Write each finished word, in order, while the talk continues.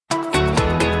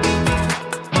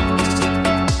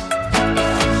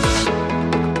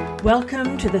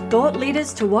Welcome to the Thought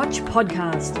Leaders to Watch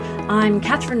podcast. I'm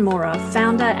Catherine Mora,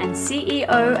 founder and CEO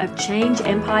of Change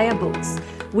Empire Books.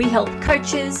 We help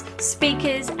coaches,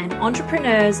 speakers, and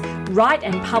entrepreneurs write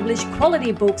and publish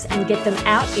quality books and get them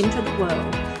out into the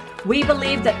world. We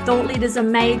believe that thought leaders are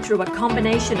made through a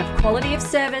combination of quality of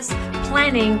service,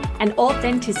 planning, and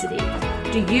authenticity.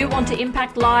 Do you want to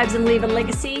impact lives and leave a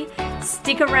legacy?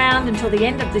 Stick around until the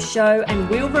end of the show and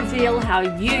we'll reveal how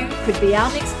you could be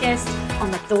our next guest on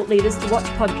the Thought Leaders to Watch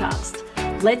podcast.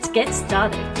 Let's get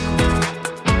started.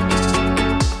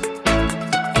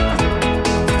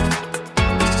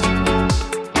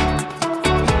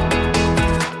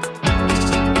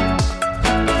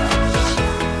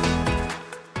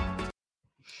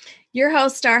 Your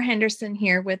host, Star Henderson,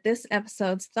 here with this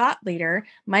episode's thought leader,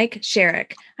 Mike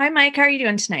Sherrick. Hi, Mike. How are you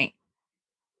doing tonight?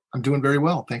 I'm doing very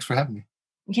well. Thanks for having me.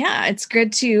 Yeah, it's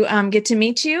good to get to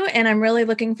meet you, and I'm really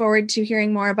looking forward to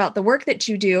hearing more about the work that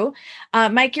you do.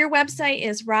 Mike, your website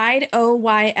is rideoyl.com.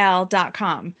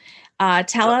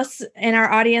 Tell us and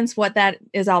our audience what that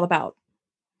is all about.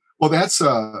 Well, that's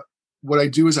what I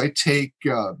do is I take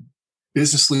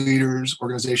business leaders,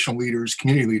 organizational leaders,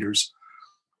 community leaders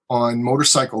on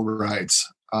motorcycle rides,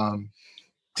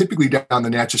 typically down the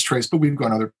Natchez Trace, but we've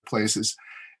gone other places.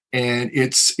 And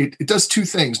it does two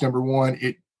things. Number one,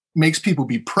 it makes people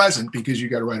be present because you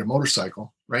got to ride a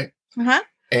motorcycle, right? Uh-huh.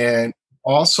 And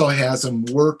also has them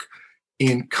work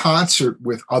in concert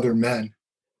with other men,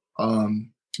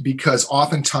 because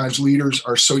oftentimes leaders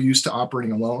are so used to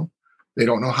operating alone, they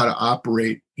don't know how to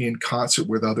operate in concert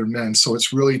with other men. So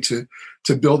it's really to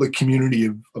build a community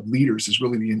of leaders is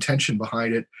really the intention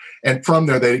behind it. And from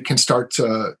there, they can start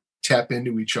to tap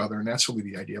into each other. And that's really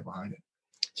the idea behind it.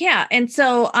 Yeah. And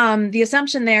so the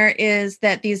assumption there is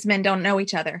that these men don't know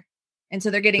each other. And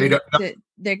so they're getting to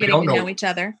know each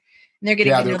other, and they're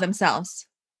getting to know themselves.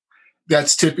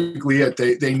 That's typically it.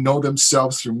 They know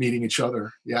themselves through meeting each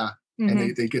other. Yeah. Mm-hmm.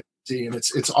 And they get to see, and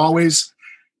it's always,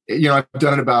 I've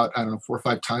done it about, 4 or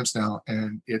 5 times now,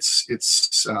 and it's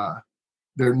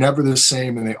they're never the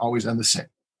same, and they always end the same,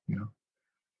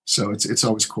 So it's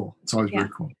always cool. It's always very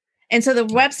cool. And so the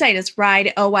website is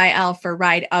Ride OYL for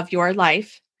Ride of Your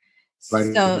Life.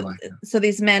 So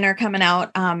these men are coming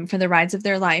out for the rides of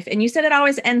their life. And you said it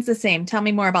always ends the same. Tell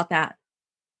me more about that.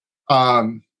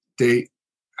 They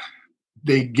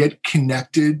get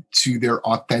connected to their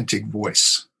authentic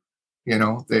voice.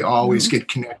 They always get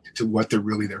connected to what they're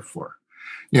really there for.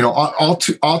 All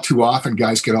too often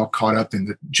guys get all caught up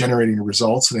in generating the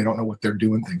results, and they don't know what they're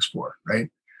doing things for. Right.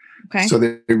 Okay. So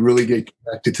they really get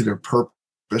connected to their purpose.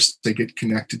 They get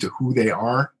connected to who they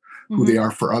are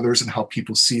for others, and how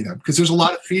people see them. Because there's a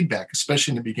lot of feedback,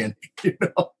 especially in the beginning,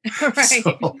 Right.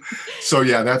 So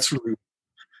yeah, that's really,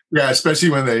 especially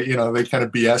when they kind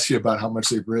of BS you about how much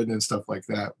they've ridden and stuff like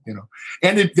that,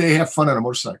 And if they have fun on a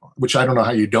motorcycle, which I don't know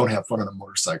how you don't have fun on a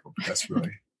motorcycle, but that's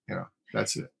really,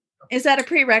 that's it. Is that a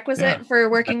prerequisite for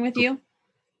working with you?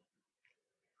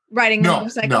 Riding the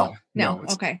motorcycle? No.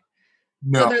 Okay.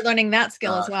 No. So they're learning that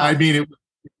skill as well. I mean,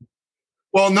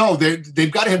 no,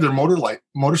 they've got to have their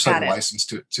motorcycle license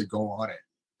to go on it,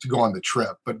 to go on the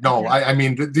trip. But no, I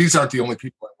mean, these aren't the only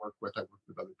people I work with. I work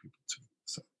with other people too.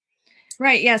 So.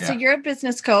 Right. Yeah. So you're a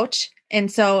business coach. And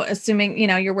so assuming,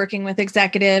 you're working with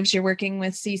executives, you're working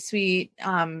with C-suite,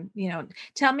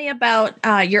 tell me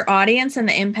about your audience and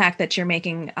the impact that you're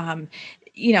making,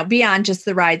 beyond just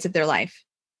the rides of their life.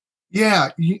 Yeah.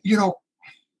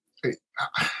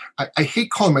 I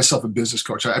hate calling myself a business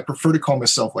coach. I prefer to call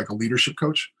myself like a leadership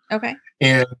coach. Okay.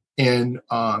 And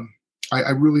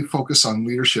I really focus on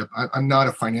leadership. I'm not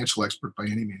a financial expert by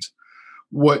any means.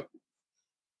 What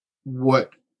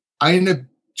I end up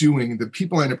doing, the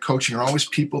people I end up coaching are always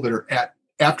people that are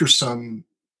after some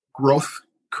growth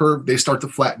curve, they start to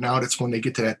flatten out. It's when they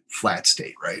get to that flat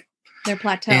state, right? Their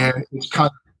plateau. And it's kind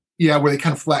of, where they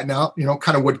kind of flatten out,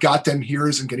 kind of what got them here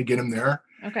isn't going to get them there.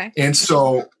 Okay. And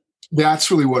so that's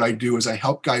really what I do is I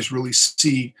help guys really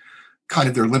see kind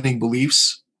of their limiting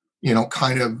beliefs,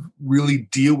 kind of really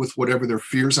deal with whatever their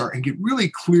fears are and get really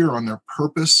clear on their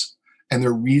purpose and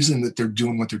their reason that they're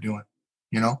doing what they're doing,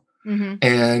 Mm-hmm.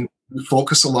 And we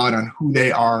focus a lot on who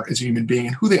they are as a human being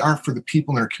and who they are for the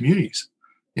people in their communities,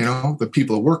 the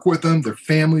people that work with them, their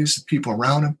families, the people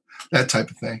around them, that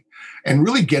type of thing, and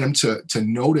really get them to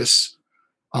notice,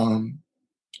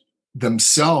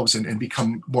 themselves and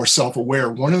become more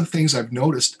self-aware. One of the things I've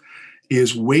noticed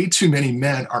is way too many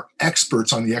men are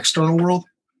experts on the external world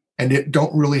and they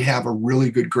don't really have a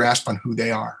really good grasp on who they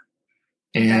are.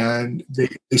 And they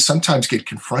sometimes get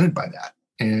confronted by that.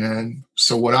 And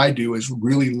so what I do is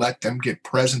really let them get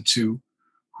present to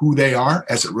who they are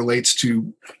as it relates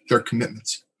to their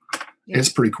commitments. Yeah. It's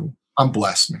pretty cool. I'm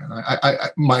blessed, man.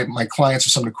 My clients are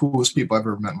some of the coolest people I've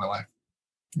ever met in my life.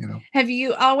 Have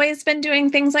you always been doing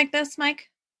things like this, Mike?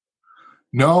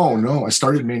 No. I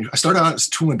started out as a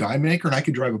tool and die maker, and I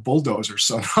could drive a bulldozer.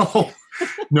 So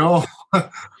no.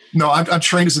 I'm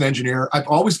trained as an engineer. I've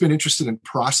always been interested in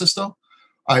process, though.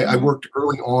 I worked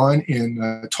early on in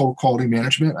total quality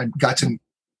management. I got to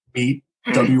meet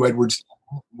W. Edwards,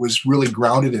 was really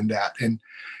grounded in that, and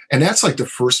that's like the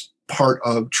first part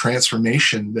of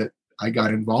transformation that I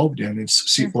got involved in.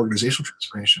 It's organizational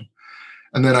transformation.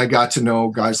 And then I got to know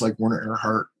guys like Werner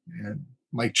Erhard and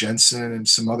Mike Jensen and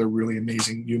some other really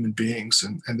amazing human beings.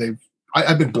 And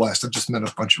I've been blessed. I've just met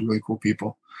a bunch of really cool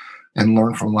people and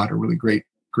learned from a lot of really great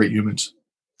humans.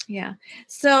 Yeah.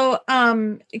 So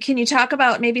can you talk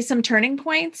about maybe some turning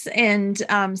points and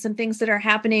some things that are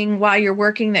happening while you're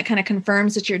working that kind of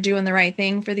confirms that you're doing the right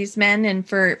thing for these men and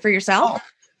for yourself?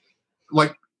 I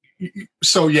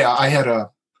had a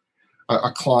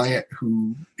client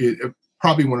who is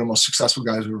probably one of the most successful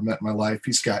guys I've ever met in my life.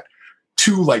 He's got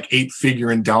 2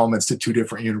 8-figure endowments to 2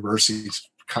 different universities,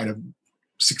 kind of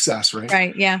success, right?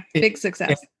 Right. Yeah. Big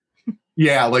success.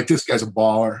 Yeah. Like this guy's a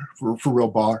baller, for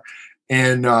real baller.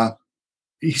 And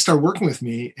he started working with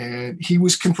me, and he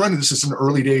was confronted. This is in the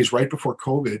early days, right before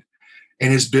COVID,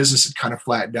 and his business had kind of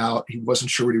flattened out. He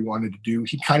wasn't sure what he wanted to do.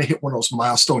 He kind of hit one of those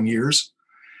milestone years.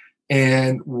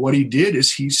 And what he did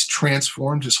is he's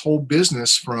transformed his whole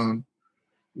business from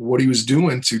what he was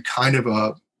doing to kind of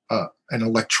an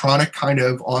electronic kind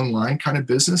of online kind of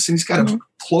business. And he's got a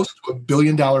close to $1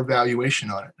 billion valuation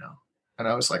on it now. And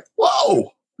I was like,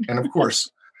 whoa. And of course,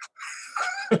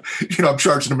 I'm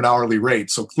charging him an hourly rate.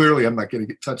 So clearly I'm not going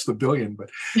to touch the billion, but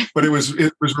it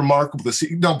was remarkable to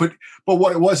see. No, but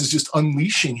what it was is just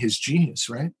unleashing his genius,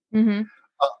 right? Mm-hmm.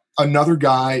 Another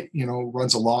guy,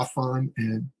 runs a law firm,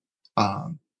 and,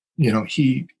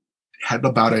 he had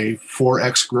about a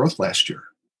 4x growth last year.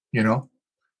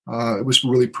 It was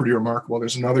really pretty remarkable.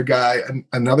 There's another guy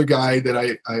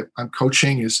that I'm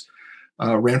coaching is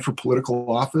ran for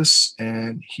political office,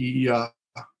 and he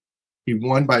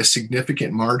won by a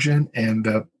significant margin. And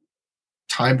the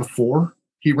time before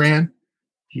he ran,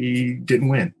 he didn't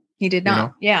win. He did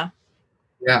not. Yeah.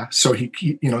 Yeah. So he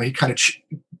kind of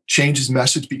changed his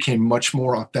message, became much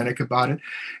more authentic about it.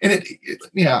 And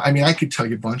I could tell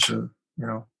you a bunch of,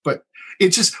 but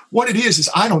it's just what it is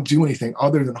I don't do anything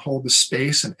other than hold the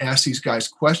space and ask these guys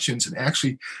questions and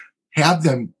actually have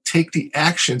them take the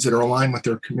actions that are aligned with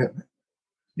their commitment.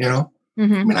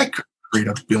 Mm-hmm. I could create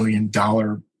 $1 billion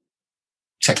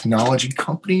technology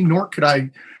company, nor could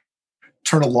I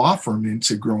turn a law firm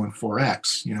into growing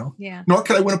 4x, Yeah. Nor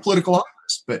could I win a political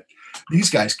office, but these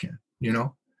guys can,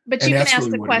 But you can ask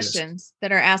the questions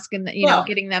that are asking that,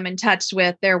 getting them in touch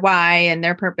with their why and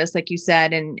their purpose, like you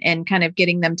said, and kind of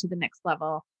getting them to the next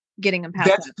level, getting them past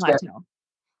that plateau.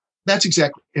 That's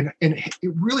exactly. And it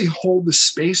really hold the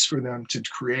space for them to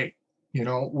create,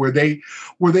 where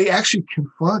they actually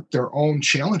confront their own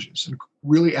challenges and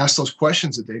really ask those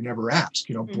questions that they never asked,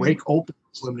 break open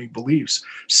those limiting beliefs,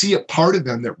 see a part of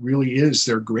them that really is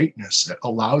their greatness that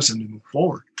allows them to move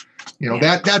forward.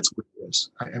 That's what it is.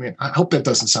 I hope that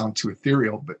doesn't sound too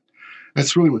ethereal, but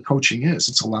that's really what coaching is.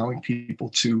 It's allowing people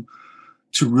to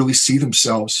really see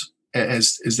themselves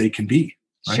as they can be.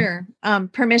 Right? Sure.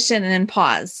 Permission and then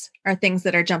pause are things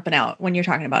that are jumping out when you're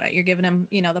talking about it. You're giving them,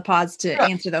 the pause to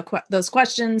answer those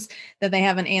questions that they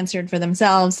haven't answered for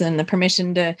themselves, and the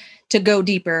permission to go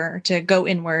deeper, to go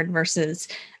inward versus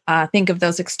think of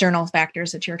those external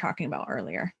factors that you were talking about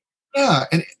earlier. Yeah.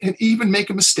 And even make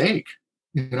a mistake,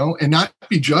 and not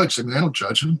be judged. I don't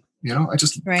judge them, I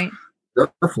just, right.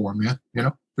 They're for them,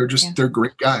 man. They're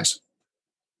great guys.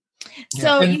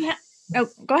 So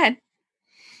go ahead.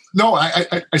 No,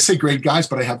 I say great guys,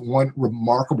 but I have one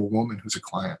remarkable woman who's a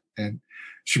client, and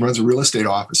she runs a real estate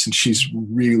office, and she's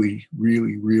really,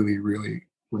 really, really, really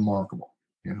remarkable,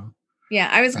 Yeah,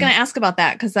 I was going to ask about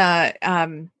that because,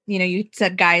 you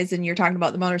said guys and you're talking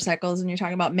about the motorcycles and you're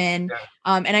talking about men.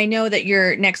 Yeah. And I know that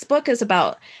your next book is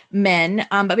about men.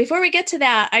 But before we get to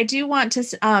that, I do want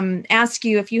to ask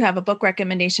you if you have a book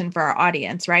recommendation for our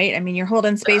audience, right? You're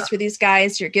holding space for these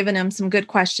guys. You're giving them some good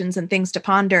questions and things to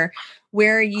ponder.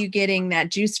 Where are you getting that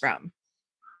juice from?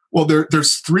 Well,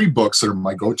 there's 3 books that are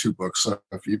my go-to books. So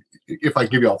if I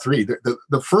give you all 3,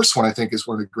 the first one I think is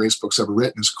one of the greatest books ever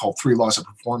written. It's called 3 Laws of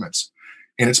Performance.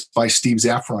 And it's by Steve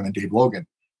Zaffron and Dave Logan.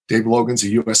 Dave Logan's a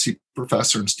USC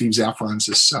professor, and Steve Zaffron's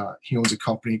he owns a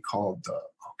company called,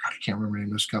 I can't remember the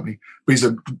name of this company, but he's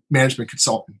a management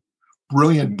consultant.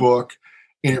 Brilliant book,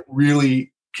 and it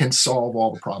really can solve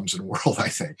all the problems in the world, I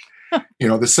think.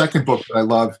 The second book that I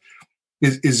love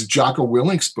is Jocko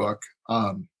Willink's book,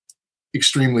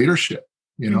 extreme leadership.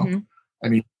 I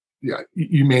mean, yeah,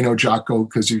 you may know Jocko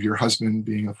because of your husband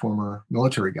being a former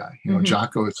military guy.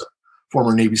 Jocko is a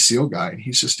former Navy SEAL guy, and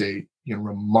he's just a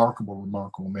remarkable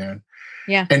man.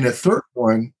 Yeah. And the third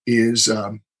one is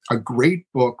a great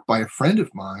book by a friend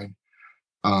of mine,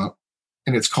 and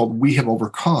it's called We Have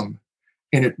Overcome.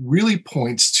 And it really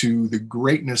points to the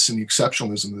greatness and the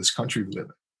exceptionalism of this country we live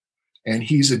in. And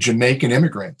he's a Jamaican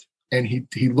immigrant, and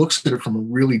he looks at it from a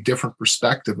really different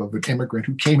perspective of an immigrant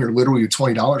who came here literally with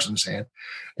 $20 in his hand,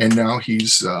 and now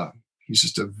he's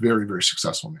just a very, very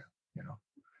successful man.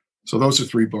 So those are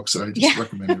 3 books that I just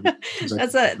recommend.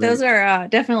 Those are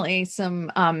definitely some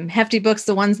hefty books.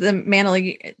 The ones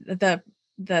the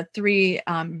 3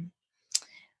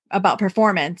 about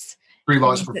performance. 3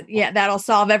 laws. Yeah, that'll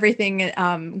solve everything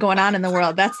going on in the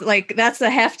world. That's a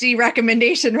hefty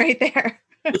recommendation right there.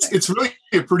 It's really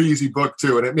a pretty easy book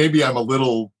too, and maybe I'm a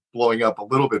little blowing up a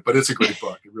little bit, but it's a great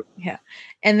book. Yeah,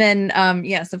 and then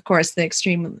yes, of course, the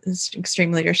extreme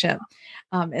leadership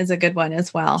is a good one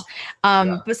as well.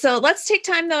 But so let's take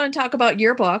time though and talk about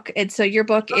your book. And so your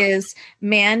book is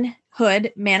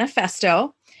Manhood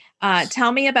Manifesto.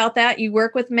 Tell me about that. You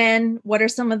work with men. What are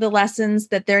some of the lessons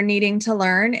that they're needing to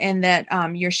learn and that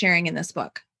you're sharing in this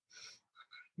book?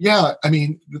 Yeah, I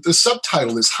mean, the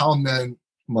subtitle is How Men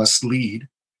Must Lead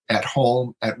at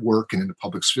Home, at Work, and in the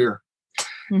Public Sphere.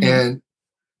 Mm-hmm. And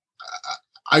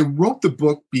I wrote the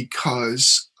book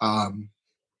because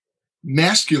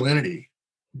masculinity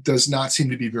does not seem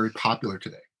to be very popular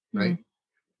today, right?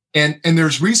 Mm-hmm. And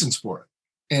there's reasons for it.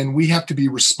 And we have to be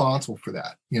responsible for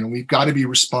that. We've got to be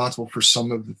responsible for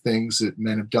some of the things that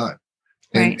men have done.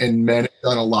 And men have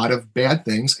done a lot of bad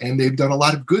things, and they've done a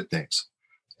lot of good things.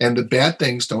 And the bad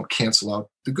things don't cancel out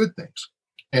the good things.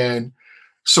 And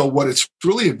so what it's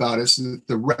really about is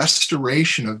the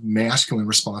restoration of masculine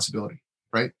responsibility,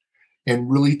 right?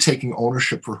 And really taking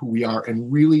ownership for who we are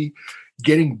and really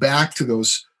getting back to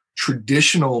those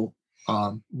traditional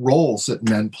roles that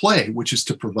men play, which is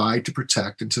to provide, to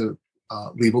protect, and to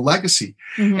leave a legacy.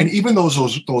 Mm-hmm. And even though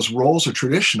those roles are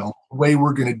traditional, the way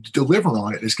we're going to deliver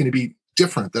on it is going to be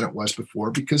different than it was before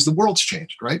because the world's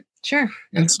changed, right? Sure.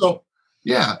 And so,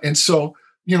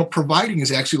 providing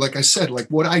is actually, like I said, like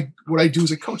what I do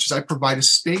as a coach is I provide a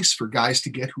space for guys to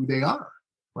get who they are,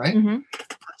 right? Mm-hmm.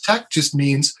 Protect just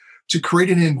means to create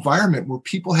an environment where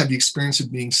people have the experience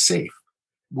of being safe,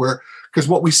 because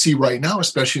what we see right now,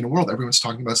 especially in the world, everyone's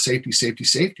talking about safety.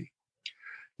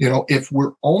 If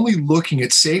we're only looking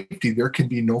at safety, there can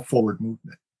be no forward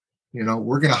movement.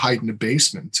 We're going to hide in the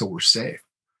basement until we're safe.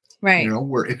 Right.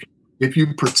 Where if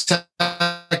you protect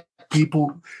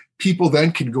people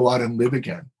then can go out and live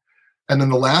again. And then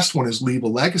the last one is leave a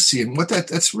legacy. And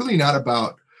that's really not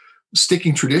about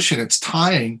sticking tradition. It's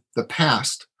tying the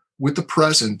past with the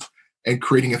present and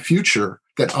creating a future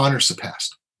that honors the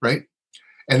past, right?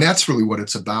 And that's really what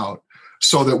it's about.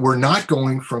 So that we're not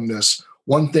going from this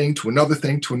one thing to another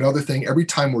thing to another thing every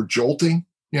time we're jolting,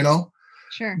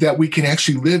 Sure. That we can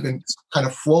actually live in some kind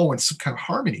of flow and some kind of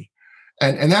harmony.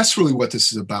 And that's really what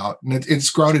this is about. And it's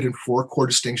grounded in 4 core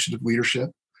distinctions of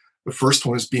leadership. The first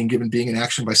one is being in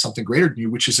action by something greater than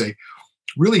you, which is a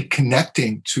really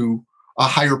connecting to a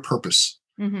higher purpose.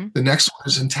 Mm-hmm. The next one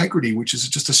is integrity, which is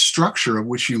just a structure of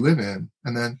which you live in.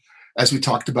 And then, as we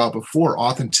talked about before,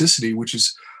 authenticity, which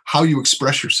is how you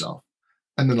express yourself.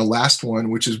 And then the last one,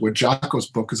 which is what Jocko's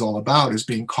book is all about, is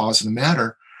being cause of the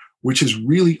matter, which is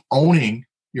really owning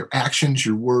your actions,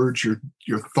 your words,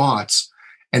 your thoughts,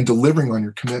 and delivering on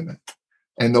your commitment.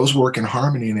 And those work in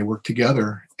harmony and they work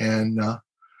together. And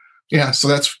so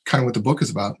that's kind of what the book is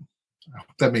about. I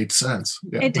hope that made sense.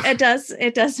 Yeah.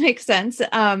 It does make sense.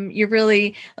 You're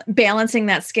really balancing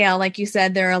that scale. Like you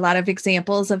said, there are a lot of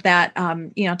examples of that,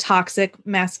 toxic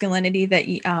masculinity that,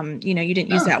 you didn't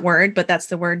use that word, but that's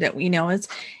the word that we know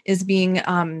is being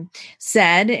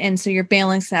said. And so you're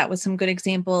balancing that with some good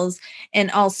examples and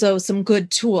also some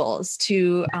good tools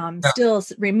to still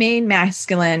remain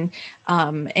masculine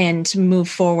and to move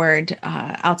forward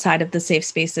outside of the safe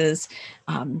spaces,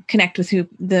 connect with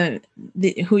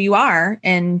who you are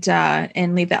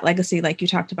and leave that legacy like you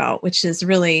talked about, which is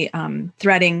really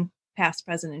threading past,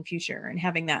 present, and future and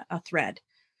having that a thread.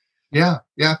 Yeah.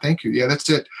 Thank you. Yeah, that's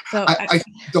it. So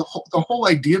the whole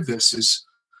idea of this is,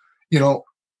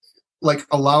 like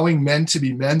allowing men to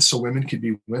be men so women can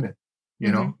be women,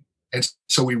 mm-hmm. And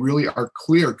so we really are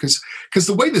clear because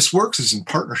the way this works is in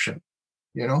partnership,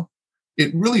 we're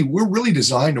really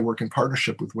designed to work in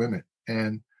partnership with women.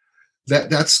 And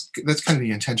that's kind of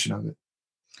the intention of it.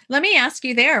 Let me ask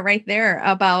you right there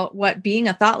about what being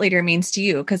a thought leader means to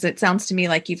you, because it sounds to me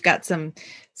like you've got some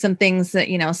things that,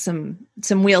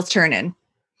 some wheels turning.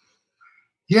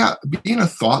 Yeah, being a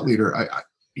thought leader, I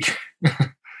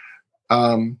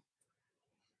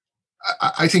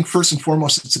think first and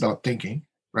foremost, it's about thinking,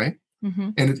 right?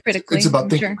 Mm-hmm. And it's about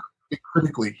thinking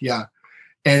critically. Yeah.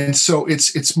 And so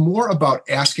it's more about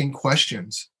asking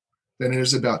questions than it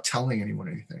is about telling anyone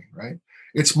anything, right?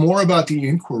 It's more about the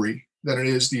inquiry than it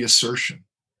is the assertion.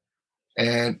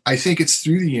 And I think it's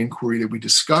through the inquiry that we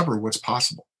discover what's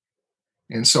possible.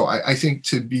 And so I think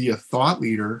to be a thought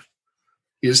leader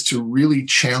is to really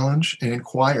challenge and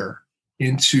inquire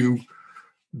into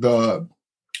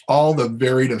all the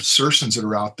varied assertions that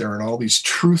are out there and all these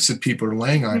truths that people are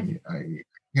laying on me.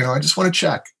 I just want to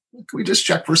check. Can we just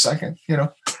check for a second?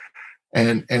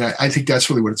 And I think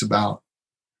that's really what it's about.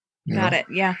 Got it.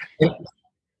 Yeah.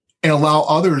 And allow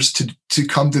others to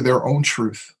come to their own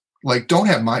truth. Like,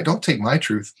 don't take my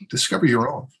truth. Discover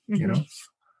your own. Mm-hmm.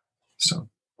 So.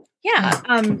 Yeah.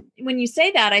 When you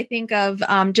say that, I think of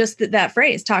just that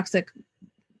phrase, toxic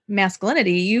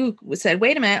masculinity. You said,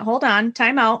 wait a minute, hold on,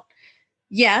 time out.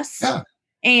 Yes. Yeah.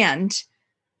 And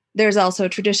there's also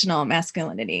traditional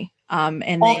masculinity. And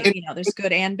there's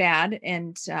good and bad,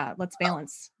 and let's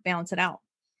balance it out.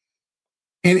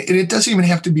 And it doesn't even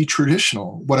have to be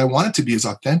traditional. What I want it to be is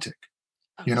authentic.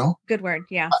 Good word.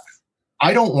 Yeah.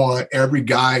 I don't want every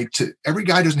guy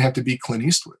doesn't have to be Clint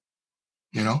Eastwood.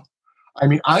 I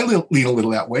mean, I lean a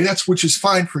little that way. Which is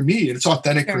fine for me, and it's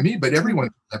authentic for me. But everyone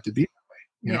doesn't have to be that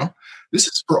way. This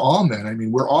is for all men. I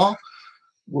mean, we're all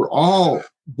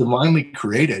divinely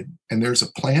created, and there's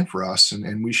a plan for us,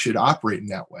 and we should operate in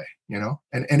that way. And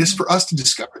it's for us to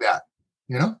discover that.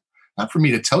 Not for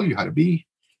me to tell you how to be.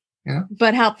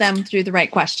 But help them through the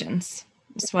right questions.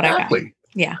 That's what I got.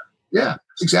 Yeah. Yeah,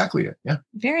 that's exactly it. Yeah.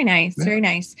 Very nice. Yeah. Very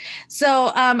nice.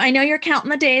 So I know you're counting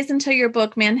the days until your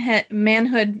book,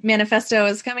 Manhood Manifesto,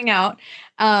 is coming out.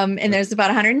 And there's about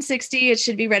 160. It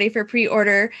should be ready for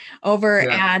pre-order over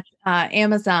at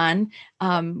Amazon.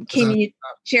 Can you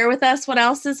share with us what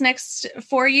else is next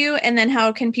for you? And then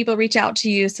how can people reach out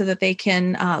to you so that they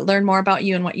can learn more about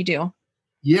you and what you do?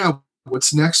 Yeah.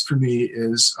 What's next for me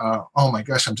is, oh my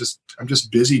gosh, I'm just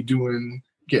busy getting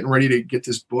ready to get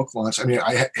this book launched. I mean,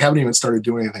 I haven't even started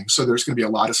doing anything. So there's going to be a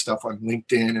lot of stuff on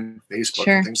LinkedIn and Facebook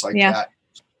and things like that.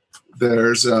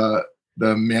 There's the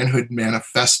Manhood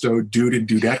Manifesto Dude and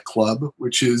Dudette Club,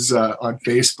 which is on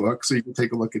Facebook. So you can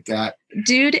take a look at that.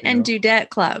 Dude and Dudette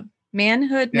Club.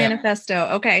 Manhood Manifesto.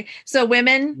 Okay. So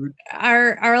women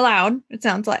are allowed, it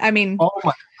sounds like. I mean. Oh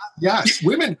my God. Yes.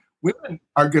 Women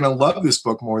are going to love this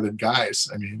book more than guys.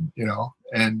 I mean,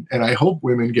 and I hope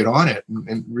women get on it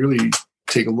and really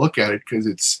take a look at it, because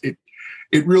it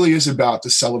really is about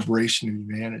the celebration of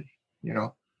humanity,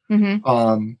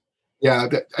 Mm-hmm.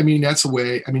 That's a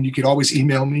way. I mean, you could always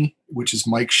email me, which is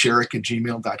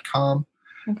mikesherrick@gmail.com.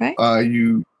 Okay.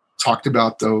 You talked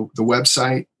about the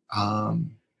website.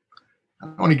 I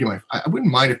don't want to give I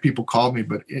wouldn't mind if people called me,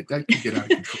 but that could get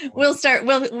out of control.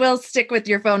 We'll stick with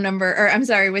your phone number, or I'm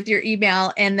sorry, with your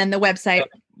email, and then the website,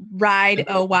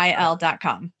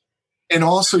 rideoyl.com. And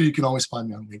also, you can always find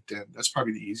me on LinkedIn. That's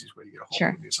probably the easiest way to get a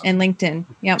hold of me. And LinkedIn.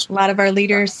 Yep. A lot of our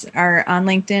leaders are on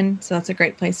LinkedIn, so that's a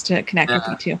great place to connect with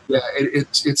you too. Yeah,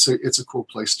 it's a cool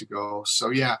place to go. So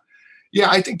yeah,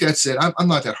 I think that's it. I'm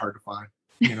not that hard to find.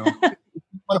 If you want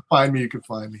to find me, you can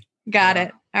find me. Got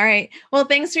it. All right. Well,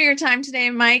 thanks for your time today,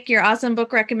 Mike. Your awesome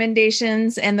book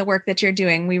recommendations and the work that you're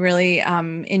doing. We really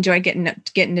enjoy getting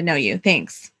to know you.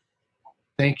 Thanks.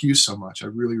 Thank you so much. I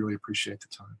really, really appreciate the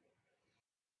time.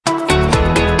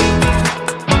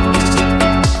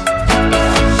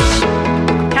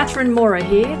 Catherine Mora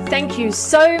here. Thank you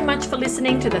so much for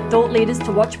listening to the Thought Leaders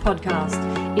to Watch podcast.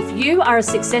 If you are a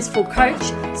successful coach,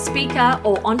 speaker,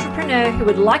 or entrepreneur who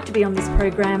would like to be on this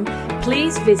program,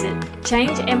 please visit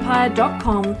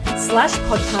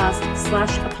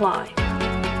changeempire.com/podcast/apply.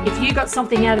 If you got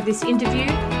something out of this interview,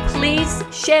 please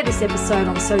share this episode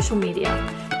on social media.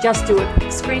 Just do a quick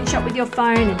screenshot with your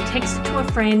phone and text it to a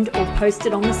friend or post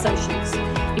it on the socials.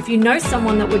 If you know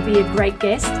someone that would be a great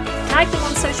guest, tag them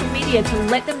on social media to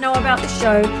let them know about the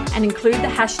show and include the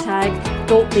hashtag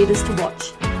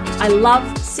 #ThoughtLeadersToWatch. I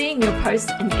love seeing your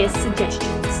posts and guest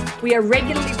suggestions. We are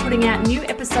regularly putting out new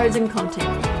episodes and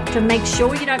content. To make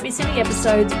sure you don't miss any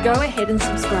episodes, go ahead and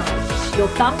subscribe. Your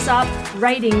thumbs up,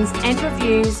 ratings, and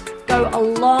reviews go a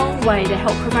long way to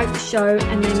help promote the show,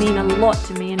 and they mean a lot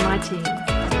to me and my team.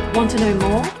 Want to know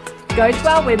more? Go to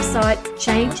our website,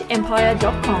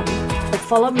 changeempire.com, or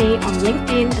follow me on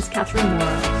LinkedIn as Catherine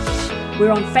Mora.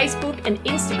 We're on Facebook and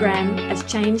Instagram as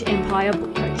Change Empire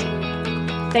Book Coaching.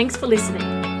 Thanks for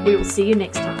listening. We will see you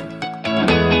next time.